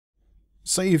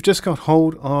So you've just got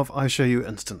hold of iShowU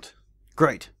Instant.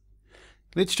 Great.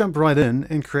 Let's jump right in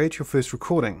and create your first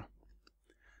recording.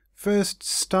 First,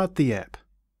 start the app.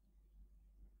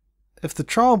 If the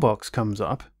trial box comes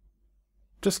up,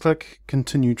 just click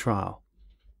Continue Trial.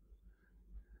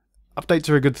 Updates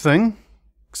are a good thing,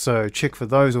 so check for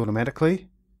those automatically.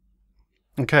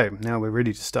 Okay, now we're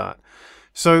ready to start.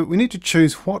 So we need to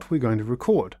choose what we're going to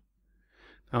record.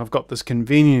 Now I've got this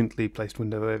conveniently placed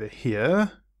window over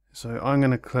here, so I'm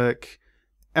going to click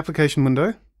Application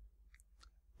Window,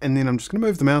 and then I'm just going to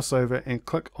move the mouse over and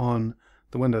click on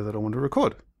the window that I want to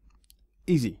record.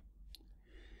 Easy.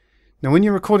 Now when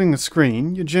you're recording the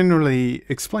screen, you're generally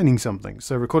explaining something,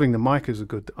 so recording the mic is a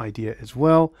good idea as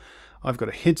well. I've got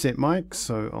a headset mic,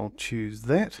 so I'll choose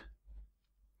that.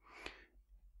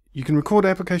 You can record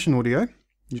application audio,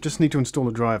 you just need to install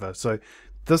a driver, so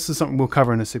this is something we'll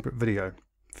cover in a separate video.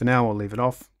 For now I'll leave it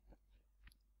off.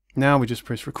 Now we just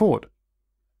press record.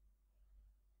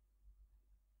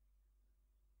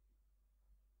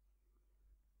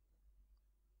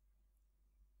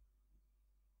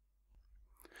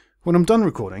 When I'm done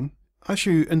recording,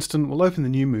 iShowU Instant will open the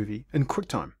new movie in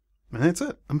Quicktime. And that's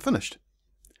it, I'm finished.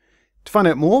 To find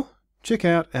out more, check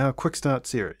out our Quick Start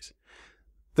series.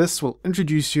 This will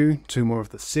introduce you to more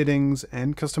of the settings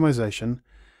and customization.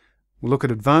 We'll look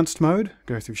at advanced mode,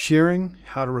 go through sharing,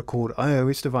 how to record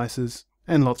iOS devices,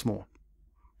 and lots more.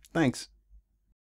 Thanks.